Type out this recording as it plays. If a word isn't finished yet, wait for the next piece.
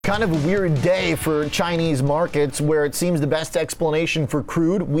Kind of a weird day for Chinese markets, where it seems the best explanation for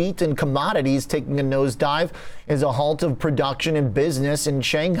crude, wheat, and commodities taking a nosedive is a halt of production and business in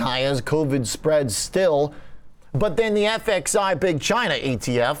Shanghai as COVID spreads still. But then the FXI Big China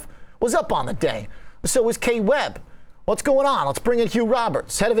ETF was up on the day. So was K-Web. What's going on? Let's bring in Hugh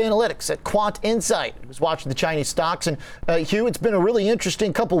Roberts, head of analytics at Quant Insight, who's watching the Chinese stocks. And Hugh, it's been a really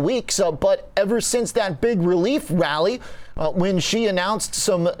interesting couple weeks, but ever since that big relief rally, when she announced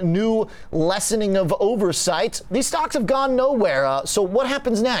some new lessening of oversight, these stocks have gone nowhere. So what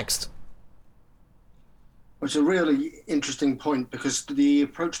happens next? It's a really interesting point because the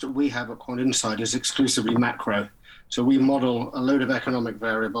approach that we have at Quant Insight is exclusively macro. So we model a load of economic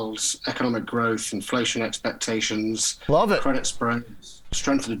variables, economic growth, inflation expectations, Love it, credit spreads,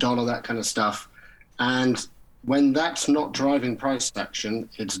 strength of the dollar, that kind of stuff. And when that's not driving price action,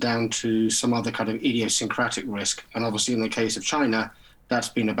 it's down to some other kind of idiosyncratic risk. And obviously in the case of China, that's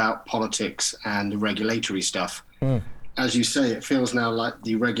been about politics and the regulatory stuff. As you say, it feels now like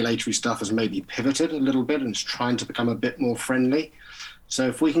the regulatory stuff has maybe pivoted a little bit and is trying to become a bit more friendly. So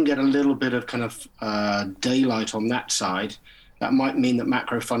if we can get a little bit of kind of daylight on that side, that might mean that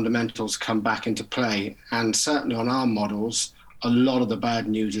macro fundamentals come back into play. And certainly on our models, a lot of the bad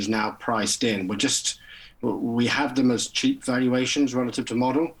news is now priced in. We have them as cheap valuations relative to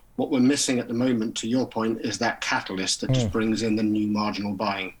model. What we're missing at the moment, to your point, is that catalyst that just brings in the new marginal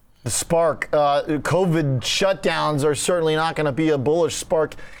buying. The spark. COVID shutdowns are certainly not going to be a bullish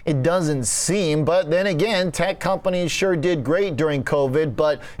spark, it doesn't seem. But then again, tech companies sure did great during COVID.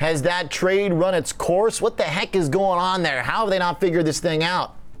 But has that trade run its course? What the heck is going on there? How have they not figured this thing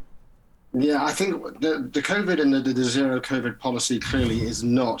out? Yeah, I think the COVID and the zero COVID policy clearly is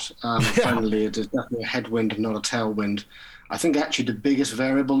not friendly. It is definitely a headwind, not a tailwind. I think actually the biggest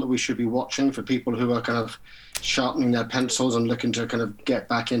variable that we should be watching for people who are kind of sharpening their pencils and looking to kind of get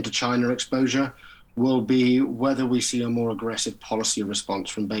back into China exposure will be whether we see a more aggressive policy response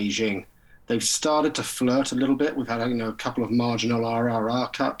from Beijing. They've started to flirt a little bit. We've had a couple of marginal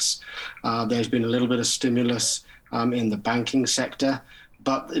RRR cuts. There's been a little bit of stimulus in the banking sector,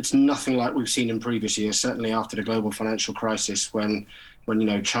 but it's nothing like we've seen in previous years, certainly after the global financial crisis when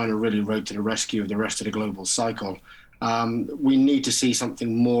China really rode to the rescue of the rest of the global cycle. We need to see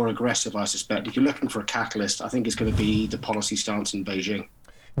something more aggressive, I suspect. If you're looking for a catalyst, I think it's going to be the policy stance in Beijing.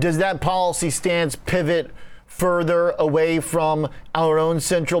 Does that policy stance pivot further away from our own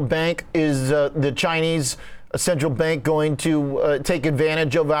central bank? Is the Chinese central bank going to take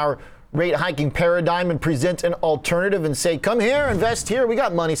advantage of our rate hiking paradigm and present an alternative and say, come here, invest here, we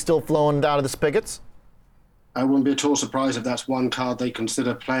got money still flowing out of the spigots? I wouldn't be at all surprised if that's one card they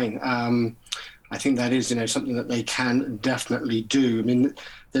consider playing. I think that is, something that they can definitely do. I mean,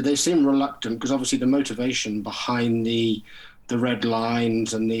 they seem reluctant because obviously the motivation behind the red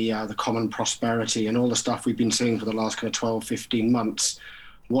lines and the common prosperity and all the stuff we've been seeing for the last kind of 12, 15 months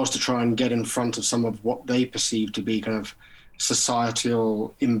was to try and get in front of some of what they perceive to be kind of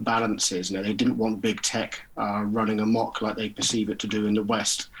societal imbalances. They didn't want big tech running amok like they perceive it to do in the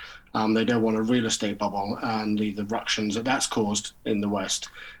West. They don't want a real estate bubble and the ructions that's caused in the West.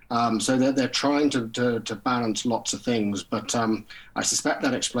 So they're trying to balance lots of things, but I suspect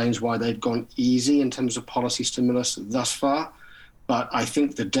that explains why they've gone easy in terms of policy stimulus thus far. But I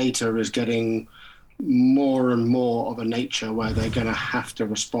think the data is getting more and more of a nature where they're going to have to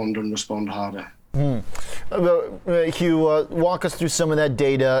respond and respond harder. Hugh, walk us through some of that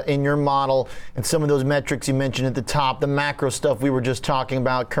data in your model and some of those metrics you mentioned at the top, the macro stuff we were just talking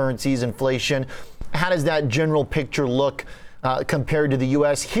about, currencies, inflation. How does that general picture look compared to the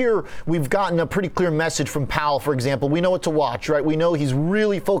U.S.? Here, we've gotten a pretty clear message from Powell, for example. We know what to watch, right? We know he's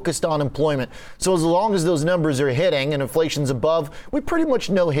really focused on employment. So as long as those numbers are hitting and inflation's above, we pretty much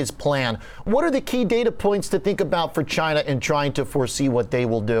know his plan. What are the key data points to think about for China in trying to foresee what they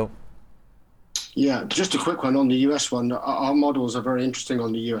will do? Yeah, just a quick one on the US one. Our models are very interesting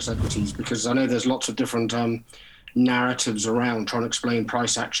on the US equities because I know there's lots of different narratives around trying to explain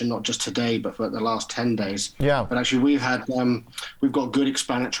price action, not just today, but for the last 10 days. Yeah. But actually we've got good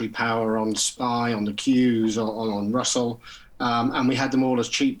explanatory power on SPY, on the Qs, on Russell, and we had them all as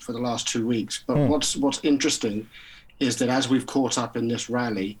cheap for the last 2 weeks. But what's interesting is that as we've caught up in this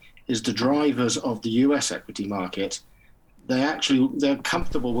rally, is the drivers of the US equity market, they're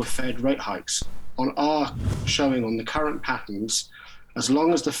comfortable with Fed rate hikes. On our showing on the current patterns, as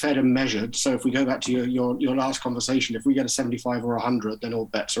long as the Fed are measured, so if we go back to your last conversation, if we get a 75 or 100, then all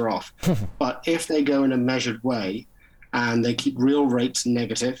bets are off. But if they go in a measured way and they keep real rates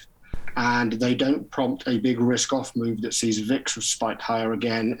negative and they don't prompt a big risk-off move that sees VIX spike higher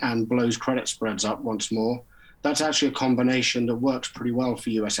again and blows credit spreads up once more, that's actually a combination that works pretty well for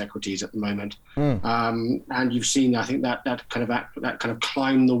US equities at the moment. And you've seen, I think, that kind of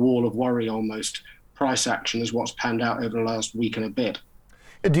climb the wall of worry almost price action is what's panned out over the last week and a bit.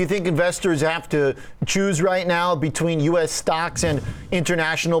 Do you think investors have to choose right now between U.S. stocks and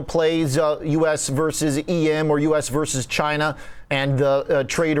international plays, U.S. versus EM or U.S. versus China, and the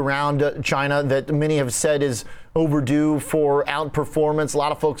trade around China that many have said is overdue for outperformance? A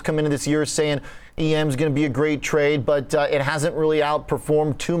lot of folks come into this year saying EM is going to be a great trade, but it hasn't really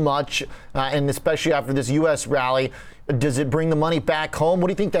outperformed too much, and especially after this U.S. rally. Does it bring the money back home? What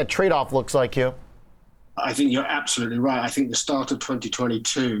do you think that trade-off looks like, Hugh? I think you're absolutely right. I think the start of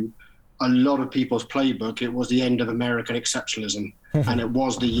 2022, a lot of people's playbook, it was the end of American exceptionalism. And it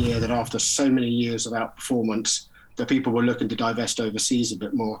was the year that after so many years of outperformance, that people were looking to divest overseas a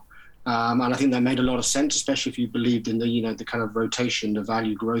bit more. And I think that made a lot of sense, especially if you believed in the kind of rotation, the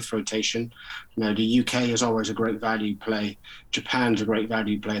value growth rotation. The UK is always a great value play. Japan's a great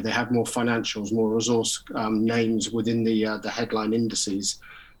value play. They have more financials, more resource names within the headline indices.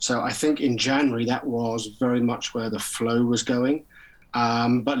 So I think in January, that was very much where the flow was going.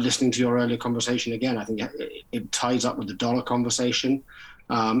 But listening to your earlier conversation again, I think it ties up with the dollar conversation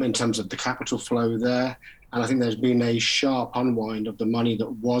in terms of the capital flow there. And I think there's been a sharp unwind of the money that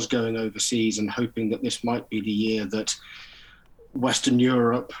was going overseas, and hoping that this might be the year that Western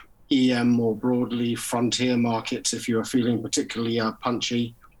Europe, EM more broadly, frontier markets, if you're feeling particularly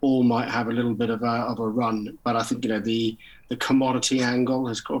punchy, all might have a little bit of a run. But I think the commodity angle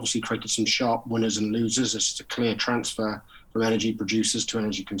has obviously created some sharp winners and losers. It's a clear transfer from energy producers to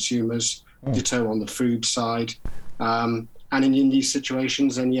energy consumers. Ditto on the food side. And in these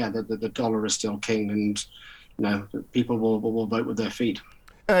situations, then the dollar is still king, and people will vote with their feet.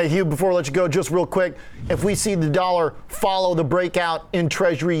 Hugh, before I let you go, just real quick, if we see the dollar follow the breakout in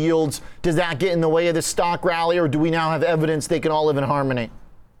Treasury yields, does that get in the way of the stock rally, or do we now have evidence they can all live in harmony?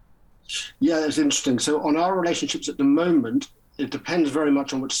 Yeah, that's interesting. So on our relationships at the moment, it depends very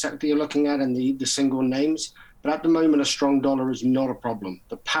much on which sector you're looking at and the single names. But at the moment, a strong dollar is not a problem.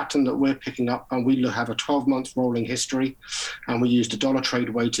 The pattern that we're picking up, and we have a 12-month rolling history, and we use the dollar trade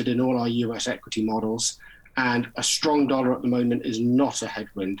weighted in all our US equity models. And a strong dollar at the moment is not a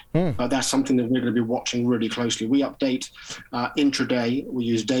headwind. That's something that we're going to be watching really closely. We update intraday. We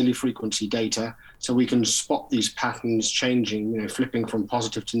use daily frequency data, so we can spot these patterns changing, flipping from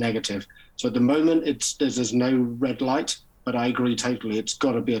positive to negative. So at the moment, there's no red light, but I agree totally. It's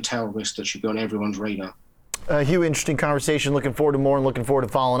got to be a tail risk that should be on everyone's radar. Hugh, interesting conversation. Looking forward to more and looking forward to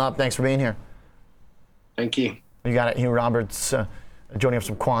following up. Thanks for being here. Thank you. You got it. Hugh Roberts joining us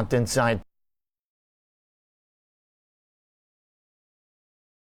from Quant Insight.